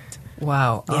next step?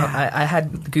 Wow. Yeah. I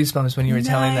had goosebumps when you were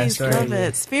telling that story. Love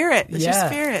it. Spirit. It's your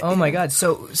spirit. Oh my God.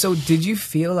 So did you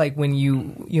feel like when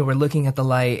you were looking at the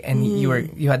light and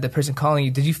you had the person calling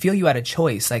you, did you feel you had a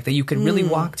choice, like that you could really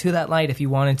walk to that light if you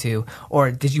wanted to,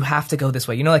 or did you have to go this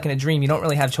way? Like in a dream, you don't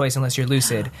really have choice unless you're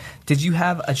lucid. Did you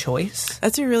have a choice?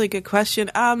 That's a really good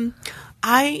question.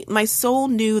 My soul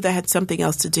knew that I had something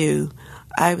else to do.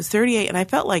 I was 38 and I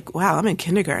felt like, wow, I'm in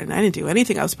kindergarten. I didn't do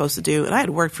anything I was supposed to do. And I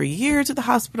had worked for years at the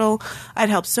hospital. I'd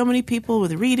helped so many people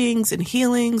with readings and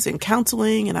healings and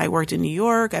counseling. And I worked in New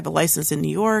York. I have a license in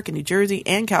New York and New Jersey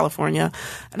and California.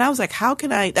 And I was like, how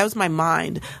can I, that was my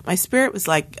mind. My spirit was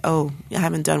like, oh, I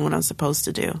haven't done what I'm supposed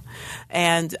to do.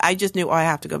 And I just knew, oh, I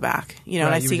have to go back. You know,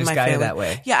 Right, and I you see were just my guided family. that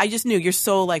way. Yeah, I just knew your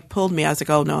soul like pulled me. I was like,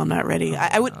 oh no, I'm not ready.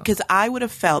 I would, because I would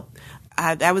have felt,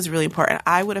 that was really important.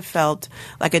 I would have felt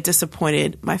like I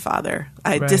disappointed my father.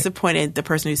 I Right. disappointed the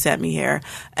person who sent me here.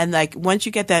 And like once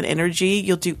you get that energy,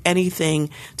 you'll do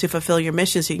anything to fulfill your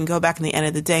mission. So you can go back in the end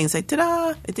of the day and say,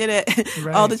 ta-da, I did it.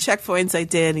 Right. All the checkpoints I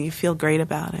did, and you feel great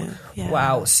about it. Yeah.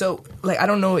 Wow. So, like, I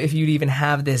don't know if you'd even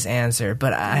have this answer,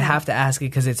 but I have to ask it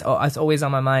because it's always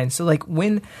on my mind. So, like,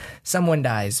 when someone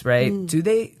dies, right? Do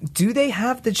they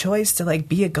have the choice to like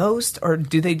be a ghost, or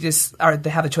do they just, or they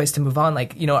have a choice to move on?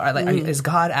 Like, you know, is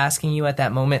God asking you at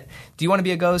that moment, do you want to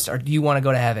be a ghost or do you want to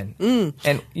go to heaven?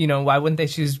 And you know, why wouldn't they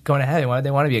choose going to heaven? Why would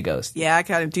they want to be a ghost? Yeah, I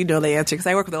kind of do know the answer because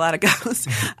I work with a lot of ghosts.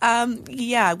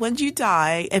 Yeah, when you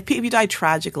die, if you die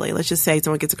tragically, let's just say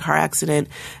someone gets a car accident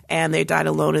and they died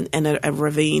alone in a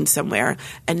ravine somewhere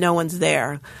and no one's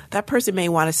there, that person may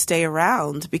want to stay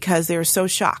around because they were so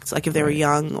shocked, like if they were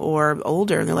young or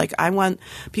older, and they're like, I want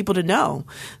people to know.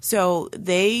 So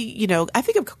they, you know, I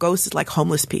think of ghosts as like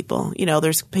homeless people. You know,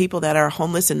 there's people that are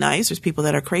homeless and nice, there's people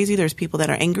that are crazy, there's people that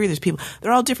are angry, there's people,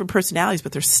 they're all different personalities,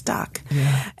 but they're stuck.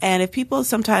 Yeah. And if people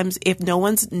sometimes, if no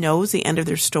one knows the end of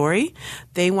their story,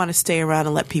 they want to stay around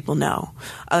and let people know.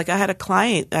 Like I had a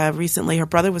client recently, her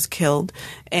brother was killed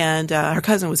and her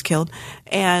cousin was killed,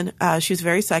 and she was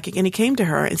very psychic, and he came to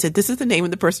her and said, this is the name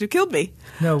of the person who killed me.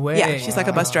 No way. Yeah, she's like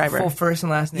a bus driver. Full first and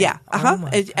last name. Yeah.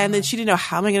 And then she didn't know,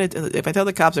 how am I going to, if I tell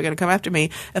the cops, they're going to come after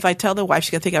me. If I tell the wife,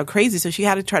 she's going to think I'm crazy. So she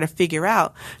had to try to figure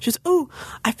out. She goes, oh,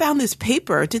 I found this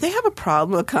paper. Do they have a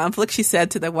problem, a conflict? She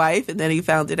said to the wife, and then he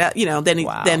found it out. You know,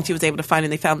 then she was able to find it,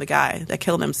 and they found the guy that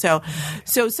killed him. So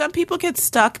some people get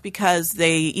stuck because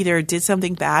they either did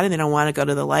something bad and they don't want to go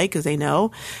to the light because they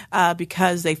know,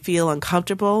 because they feel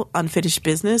uncomfortable. Unfinished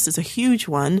business is a huge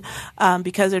one,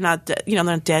 because they're not, they're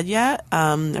not dead yet.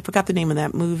 I forgot the name of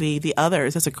that movie, The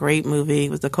Others. That's a great movie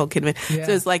with Nicole Kidman. Yeah.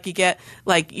 So it's like you get,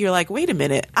 like, you're like, wait a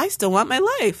minute, I still want my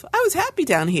life. I was happy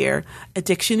down here.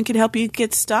 Addiction can help you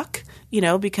get stuck,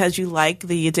 because you like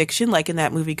the addiction, like in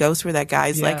that movie Ghost, where that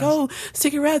guy's like, oh,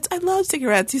 cigarettes, I love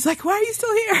cigarettes. He's like, why are you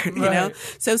still here? Right.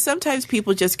 So sometimes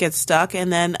people just get stuck.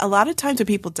 And then a lot of times when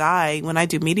people die, when I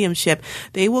do mediumship,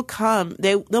 they will come,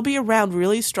 they'll be around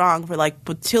really strong for like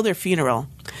till their funeral.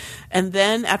 And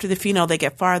then after the funeral, they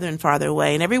get farther and farther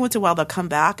away. And every once in a while, they'll come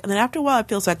back. And then after a while, it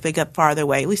feels like they get farther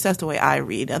away. At least that's the way I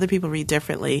read. Other people read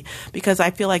differently because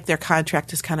I feel like their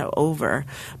contract is kind of over.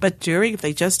 But if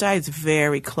they just die, it's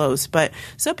very close. But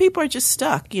some people are just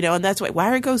stuck, and that's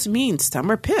why are ghosts mean?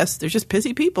 Some are pissed. They're just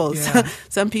pissy people. Yeah.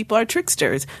 Some people are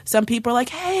tricksters. Some people are like,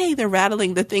 hey, they're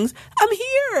rattling the things. I'm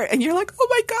here. And you're like, oh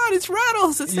my God, it's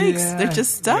rattles. It's snakes. Yeah. They're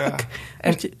just stuck.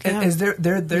 And is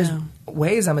there's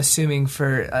ways, I'm assuming,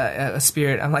 for a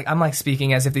spirit, I'm like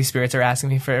speaking as if these spirits are asking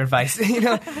me for advice,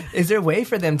 is there a way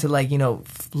for them to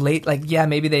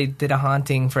maybe they did a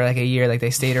haunting for like a year, like they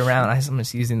stayed around, I'm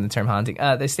just using the term haunting,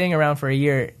 they're staying around for a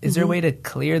year, is there a way to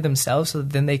clear themselves so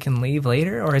that then they can leave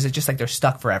later, or is it just like they're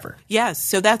stuck forever? Yes,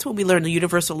 so that's what we learn, the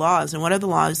universal laws, and one of the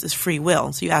laws is free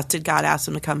will. So did God ask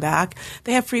them to come back?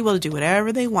 They have free will to do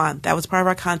whatever they want. That was part of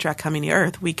our contract coming to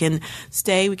Earth. We can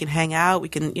stay, we can hang out, we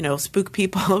can spook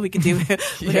people, we can do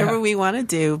whatever we want to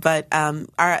do, but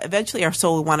eventually our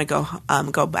soul will want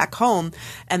to go back home,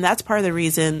 and that's part of the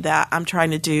reason that I'm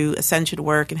trying to do ascension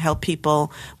work and help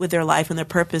people with their life and their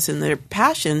purpose and their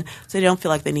passion, so they don't feel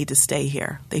like they need to stay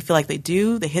here. They feel like they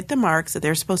hit the marks that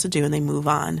they're supposed to do, and they move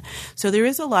on. So there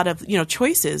is a lot of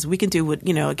choices. We can do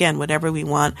whatever we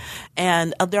want,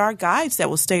 and there are guides that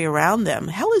will stay around them.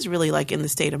 Hell is really like in the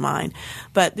state of mind,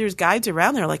 but there's guides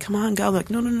around there like, come on, God, like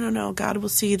no, God will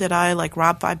see that I like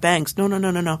rob 5 banks.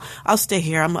 No. I'll stay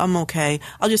here. I'm okay.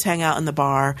 I'll just hang out in the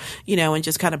bar, and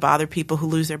just kind of bother people who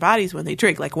lose their bodies when they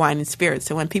drink, like wine and spirits.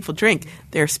 So when people drink,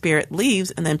 their spirit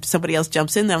leaves, and then somebody else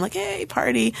jumps in there. I'm like, hey,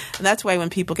 party. And that's why when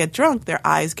people get drunk, their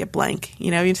eyes get blank.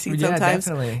 You see sometimes.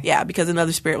 Definitely. Yeah, because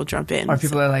another spirit will jump in. Or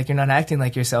people are like, you're not acting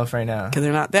like yourself right now. Because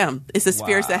they're not them. It's the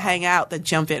spirits that hang out that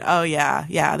jump in. Oh, yeah.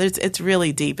 It's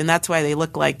really deep. And that's why they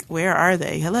look like, where are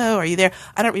they? Hello, are you there?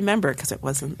 I don't remember because it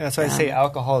wasn't. That's why I say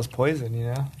alcohol is poison,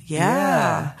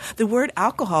 Yeah. The word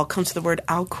alcohol comes from the word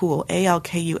alkuhl,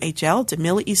 A-L-K-U-H-L. It's a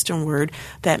Middle Eastern word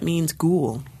that means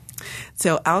ghoul.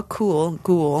 So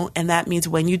al-Ghul, and that means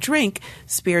when you drink,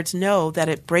 spirits know that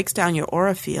it breaks down your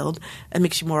aura field and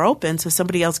makes you more open so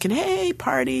somebody else can, hey,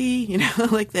 party,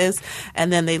 like this.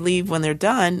 And then they leave when they're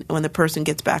done, when the person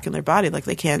gets back in their body, like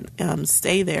they can't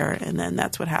stay there, and then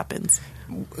that's what happens.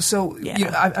 So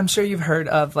I'm sure you've heard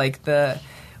of like the,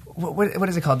 what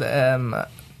is it called?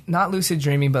 Not lucid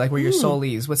dreaming, but like where your soul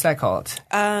leaves. What's that called?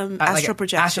 Astral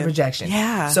projection. Astral projection.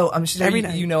 Yeah. So I'm sure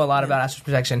you know a lot about astral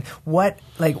projection. What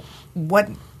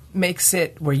makes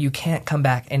it where you can't come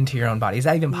back into your own body? Is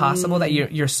that even possible that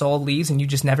your soul leaves and you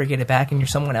just never get it back and you're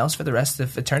someone else for the rest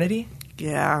of eternity?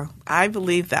 Yeah, I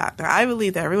believe that.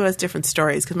 Everyone has different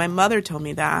stories because my mother told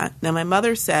me that. Now, my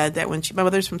mother said that my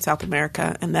mother's from South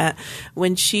America, and that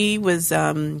when she was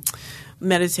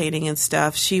meditating and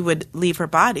stuff, she would leave her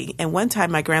body. And one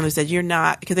time my grandmother said, you're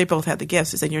not, because they both had the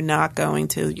gifts, she said, you're not going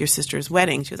to your sister's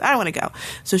wedding. She goes, I don't want to go.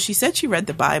 So she said she read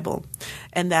the Bible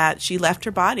and that she left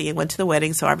her body and went to the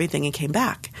wedding, saw everything, and came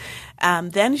back.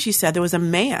 Then she said there was a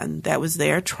man that was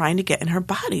there trying to get in her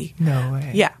body. No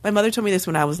way. Yeah. My mother told me this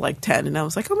when I was like 10, and I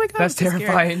was like, oh my God. That's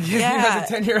terrifying. Yeah.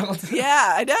 As a 10-year-old.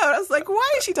 Yeah, I know. I was like,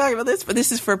 why is she talking about this? But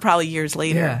this is for probably years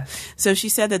later. Yeah. So she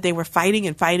said that they were fighting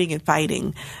and fighting and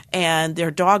fighting, and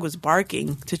their dog was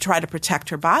barking to try to protect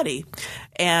her body.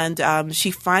 And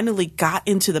she finally got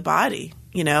into the body,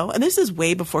 and this is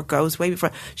way before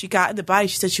she got in the body.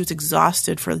 She said she was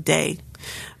exhausted for a day.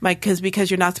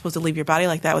 Because you're not supposed to leave your body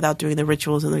like that without doing the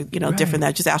rituals and the different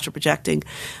that, just astral projecting.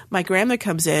 My grandmother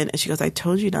comes in and she goes, I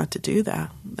told you not to do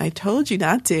that. I told you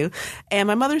not to. And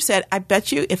my mother said, I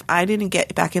bet you if I didn't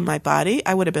get back in my body,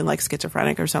 I would have been like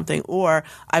schizophrenic or something, or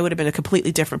I would have been a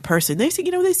completely different person. They say,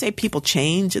 they say people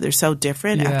change, they're so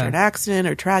different after an accident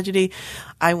or tragedy.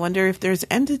 I wonder if there's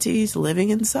entities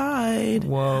living inside.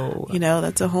 Whoa.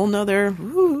 That's a whole nother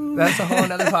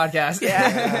podcast.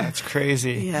 Yeah. It's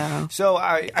crazy. Yeah. So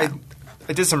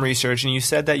I did some research, and you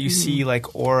said that you see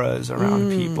like auras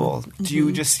around people. Do you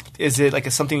is it like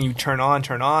something you turn on,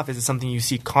 turn off? Is it something you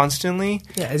see constantly?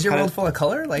 Yeah. Is your world full of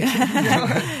color? Like,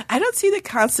 I don't see that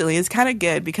constantly. It's kind of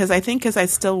good because I think because I'm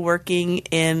still working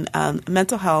in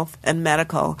mental health and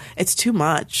medical, it's too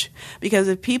much. Because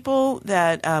if people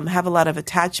that have a lot of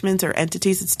attachments or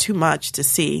entities, it's too much to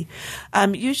see.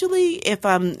 Usually, if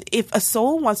a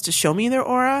soul wants to show me their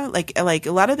aura, like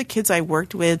a lot of the kids I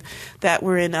worked with that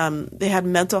were in, they had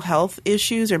mental health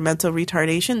issues or mental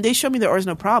retardation, they showed me their auras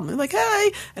no problem. They're like,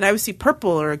 hey, and I would see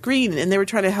purple or green, and they were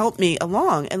trying to help me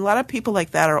along. And a lot of people like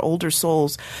that are older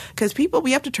souls, because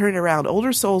we have to turn it around.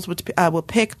 Older souls will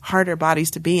pick harder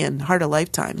bodies to be in, harder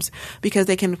lifetimes, because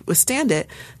they can withstand it,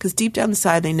 because deep down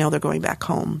inside they know they're going back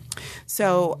home.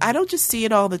 So I don't just see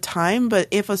it all the time, but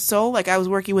if a soul, like I was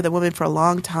working with a woman for a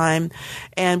long time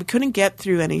and we couldn't get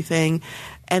through anything,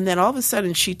 and then all of a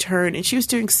sudden she turned, and she was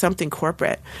doing something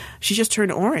corporate. She just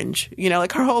turned orange,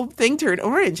 like her whole thing turned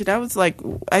orange. And I was like,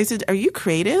 I said, are you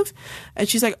creative? And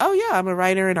she's like, oh yeah, I'm a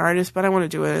writer and artist, but I want to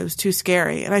do it. It was too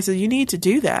scary. And I said, you need to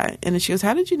do that. And then she goes,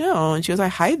 how did you know? And she goes, I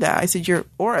hide that. I said, your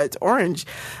aura, it's orange.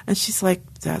 And she's like,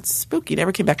 that's spooky.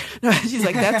 Never came back. No, she's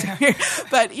like, that's weird.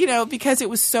 But, because it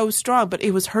was so strong, but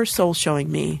it was her soul showing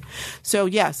me. So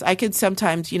yes, I could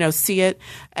sometimes, see it.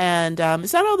 And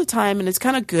it's not all the time. And it's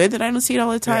kind of good that I don't see it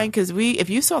all the time, because if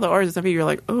you saw the auras and stuff, you're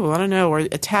like, oh, I don't know, or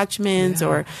attachments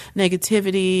or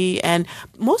negativity. And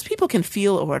most people can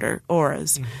feel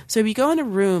auras. Mm-hmm. So if you go in a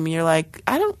room and you're like,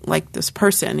 I don't like this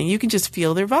person, and you can just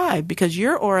feel their vibe, because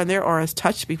your aura and their auras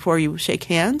touch before you shake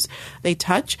hands. They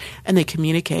touch and they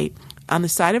communicate. On the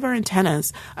side of our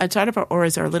antennas, on the side of our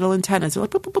auras are little antennas. They're like,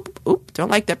 boop, boop, boop, boop, oop, don't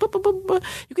like that. Boop, boop, boop, boop.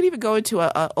 You could even go into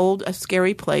a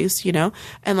scary place,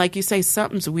 and like you say,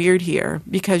 something's weird here,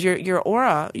 because your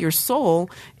aura, your soul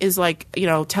is like,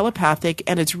 telepathic,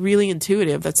 and it's really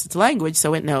intuitive. That's its language,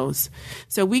 so it knows.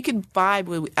 So we can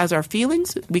vibe as our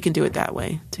feelings. We can do it that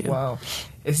way too. Wow.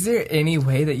 Is there any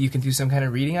way that you can do some kind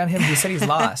of reading on him? He said he's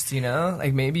lost,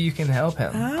 Like maybe you can help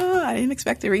him. Oh, I didn't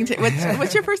expect the reading.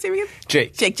 What's your first name again?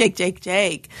 Jake. Jake.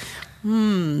 Jake.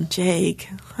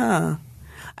 Huh.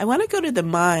 I want to go to the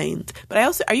mind, but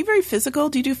are you very physical?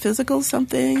 Do you do physical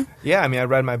something? Yeah, I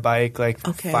ride my bike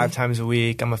 5 times a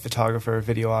week. I'm a photographer,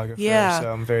 videographer,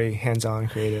 so I'm very hands-on,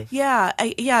 creative. Yeah,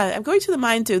 I'm going to the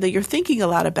mind too, that you're thinking a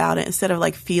lot about it instead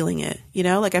of feeling it.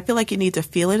 I feel like you need to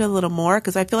feel it a little more,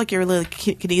 because I feel like you're a little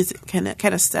kind of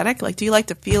aesthetic. Do you like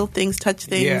to feel things, touch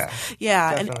things?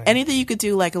 Yeah. And anything you could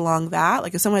do along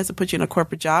that, if someone has to put you in a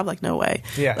corporate job, no way.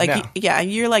 Yeah,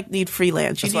 and you're need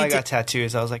freelance. That's why I got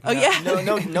tattoos. I was like,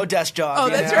 no no desk job. Oh,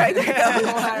 that's right. There you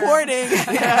go. Warning.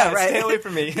 Yeah, right. Stay away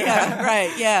from me. Yeah,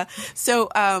 right. Yeah. So,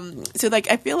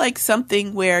 like, I feel like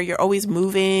something where you're always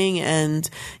moving and,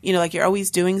 like you're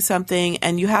always doing something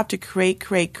and you have to create.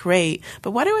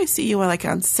 But why do I see you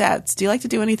on sets? Do you like to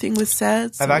do anything with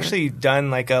sets? I've actually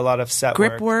done like a lot of set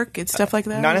grip work and stuff like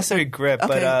that. Not necessarily grip,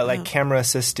 but like camera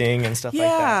assisting and stuff like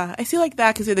that. Yeah, I see like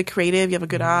that because you're the creative. You have a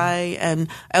good eye, and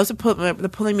I also they're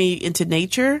pulling me into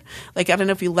nature. Like, I don't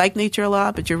know if you like nature a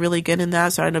lot, but you're really good in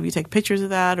that. So I don't know if you take pictures of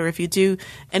that or if you do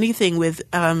anything with.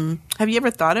 Have you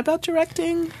ever thought about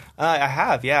directing? I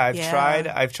have, yeah.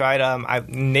 I've tried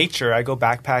nature. I go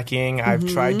backpacking. I've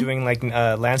tried doing like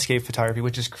landscape photography,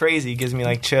 which is crazy. It gives me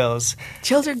like chills.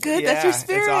 Chills are good. Yeah, that's your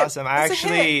spirit. It's awesome.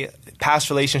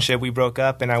 Past relationship, we broke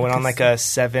up, and I went on like a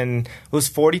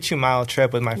 42-mile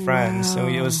trip with my friends. Wow. So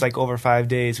it was like over 5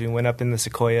 days. We went up in the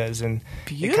sequoias, and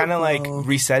it kind of like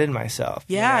resetted myself.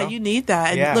 Yeah, you need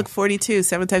that. And look, 42,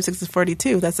 7 times 6 is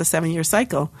 42. That's a 7-year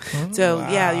cycle. So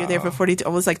yeah, you're there for 42,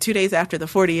 almost like 2 days after the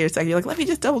 40 years cycle. You're like, let me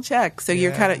just double check. So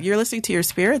you're listening to your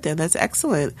spirit then. That's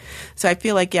excellent. So I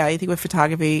feel like, I think with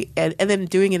photography and then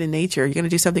doing it in nature, you're going to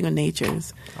do something with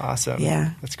natures. Awesome.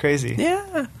 Yeah. That's crazy.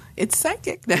 Yeah. It's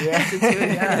psychic.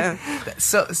 Yeah.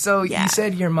 So you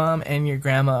said your mom and your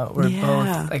grandma were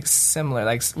both like similar,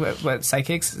 like what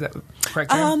psychics? Is that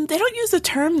correct term? They don't use the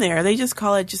term there. They just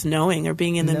call it just knowing or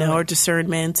being in the know or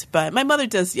discernment. But my mother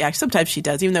does. Yeah, sometimes she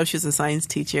does, even though she's a science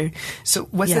teacher. So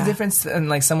what's the difference in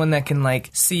like someone that can like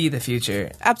see the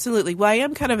future? Absolutely. Well, I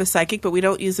am kind of a psychic, but we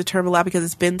don't use the term a lot because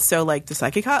it's been so like the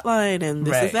psychic hotline and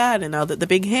this is that and all the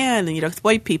big hand and it's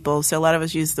white people. So a lot of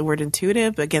us use the word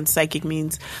intuitive. But again, psychic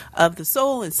means of the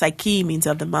soul and psyche means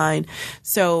of the mind.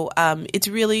 So it's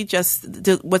really just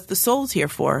what the soul's here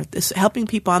for, this helping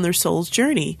people on their soul's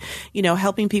journey,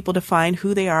 helping people to find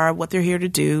who they are, what they're here to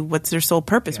do, what's their soul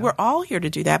purpose. We're all here to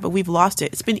do that, but we've lost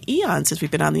it. It's been eons since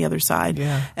we've been on the other side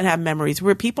and have memories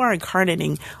where people are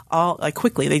incarnating all like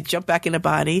quickly. They jump back in a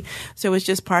body. So it's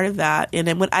just part of that. And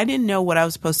then when I didn't know what I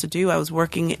was supposed to do, I was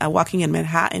walking in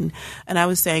Manhattan and I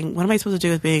was saying, what am I supposed to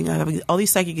do with having all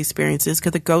these psychic experiences?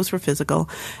 Because the ghosts were physical.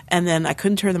 And then I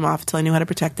couldn't turn them off until I knew how to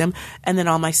protect them. And then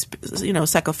all my,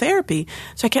 psychotherapy.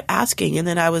 So I kept asking. And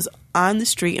then I was on the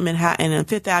street in Manhattan on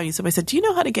Fifth Avenue. Somebody said, do you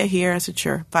know how to get here? I said,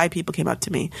 sure. 5 people came up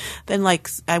to me. Then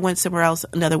I went somewhere else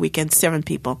another weekend, 7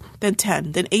 people, then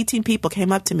 10, then 18 people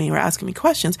came up to me and were asking me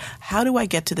questions. How do I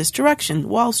get to this direction?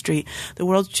 Wall Street, the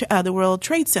World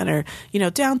Trade Center,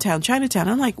 downtown, Chinatown.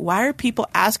 I'm like, why are people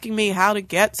asking me how to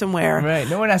get somewhere? Right.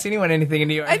 No one asks anyone anything in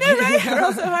New York. I know, right? We're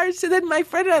all so hard. So then my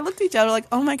friend and I looked at each other like,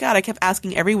 oh my God, I kept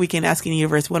asking every weekend, asking the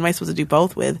universe, what am I supposed to do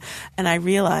both with? And I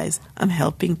realized I'm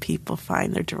helping people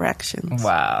find their directions.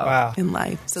 Wow. In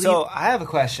life. So I have a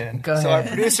question. Go ahead. So our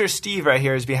producer Steve right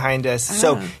here is behind us.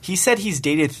 So he said he's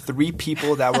dated 3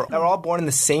 people that were all born in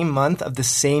the same month of the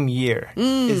same year.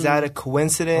 Is that a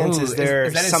coincidence? Ooh, is there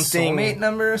is that something? His soulmate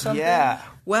number or something? Yeah.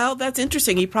 Well, that's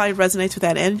interesting. He probably resonates with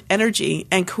that energy.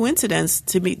 And coincidence,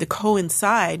 to me, the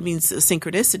coincide means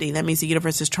synchronicity. That means the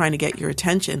universe is trying to get your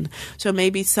attention. So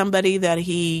maybe somebody that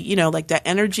he, like that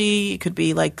energy, it could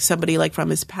be like somebody like from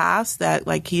his past that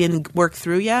like he didn't work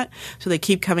through yet. So they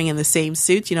keep coming in the same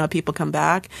suits. People come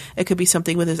back. It could be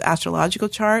something with his astrological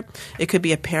chart. It could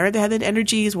be a parent that had that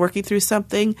energy, is working through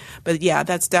something. But yeah,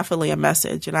 that's definitely a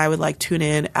message. And I would like tune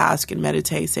in, ask, and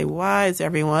meditate. Say, why is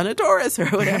everyone a Taurus or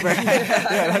whatever?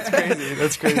 Yeah, that's crazy.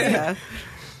 That's crazy. Yeah.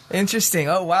 Interesting.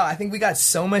 Oh, wow. I think we got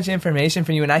so much information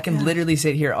from you, and I can literally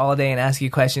sit here all day and ask you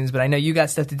questions, but I know you got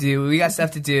stuff to do. We got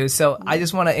stuff to do. So I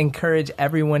just want to encourage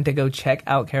everyone to go check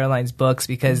out Caroline's books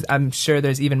because I'm sure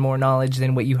there's even more knowledge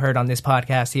than what you heard on this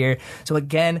podcast here. So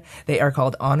again, they are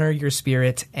called Honor Your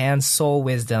Spirit and Soul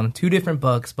Wisdom, 2 different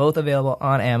books, both available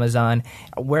on Amazon.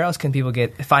 Where else can people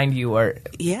find you or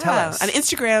tell us? On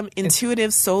Instagram,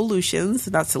 Intuitive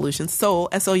Solutions, not solutions, Soul,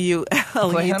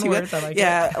 S-O-U-L-E.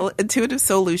 Intuitive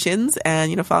Solutions.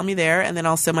 And follow me there. And then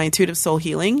also my Intuitive Soul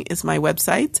Healing is my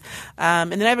website.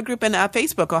 And then I have a group on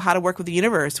Facebook called How to Work with the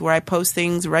Universe, where I post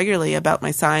things regularly about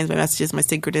my signs, my messages, my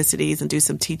synchronicities, and do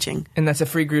some teaching. And that's a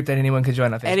free group that anyone could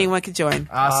join on Facebook. Anyone could join.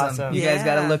 Awesome. You guys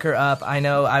got to look her up. I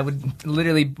know I would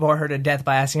literally bore her to death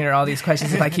by asking her all these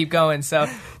questions if I keep going. So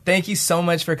thank you so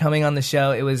much for coming on the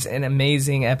show. It was an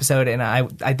amazing episode, and I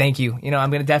thank you.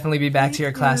 I'm going to definitely be back to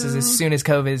your classes as soon as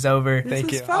COVID is over.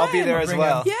 Thank you. Fun. I'll be there as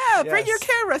well. Yeah, bring your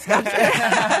camera. camera stuff.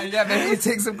 Yeah, maybe you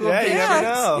take some cool Yeah, pictures. you never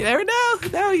know. You never know.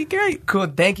 No, you're great. Cool.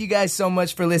 Thank you guys so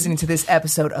much for listening to this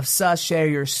episode of Sus Share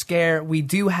Your Scare. We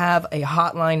do have a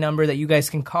hotline number that you guys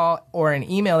can call or an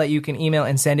email that you can email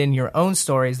and send in your own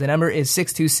stories. The number is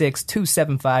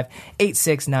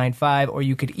 626-275-8695, or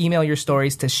you could email your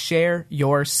stories to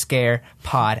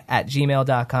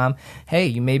shareyourscarepod@gmail.com. Hey,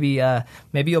 you maybe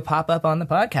you'll pop up on the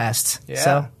podcast. Yeah.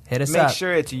 So hit us Make up.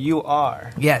 sure it's you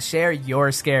are. Yeah, share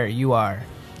your scare. You are.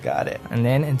 Got it. And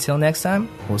then until next time,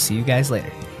 we'll see you guys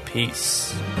later.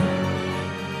 Peace.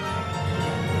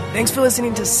 Thanks for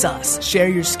listening to Sus, Share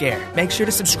Your Scare. Make sure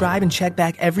to subscribe and check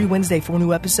back every Wednesday for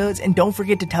new episodes, and don't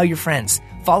forget to tell your friends.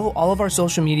 Follow all of our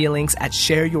social media links at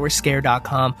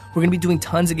shareyourscare.com. We're going to be doing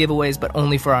tons of giveaways, but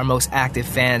only for our most active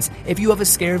fans. If you have a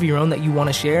scare of your own that you want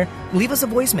to share, leave us a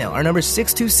voicemail. Our number is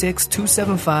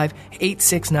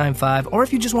 626-275-8695. Or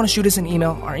if you just want to shoot us an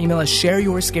email, our email is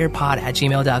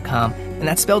shareyourscarepod@gmail.com. And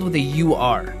that's spelled with a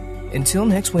U-R. Until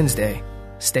next Wednesday,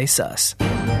 stay sus.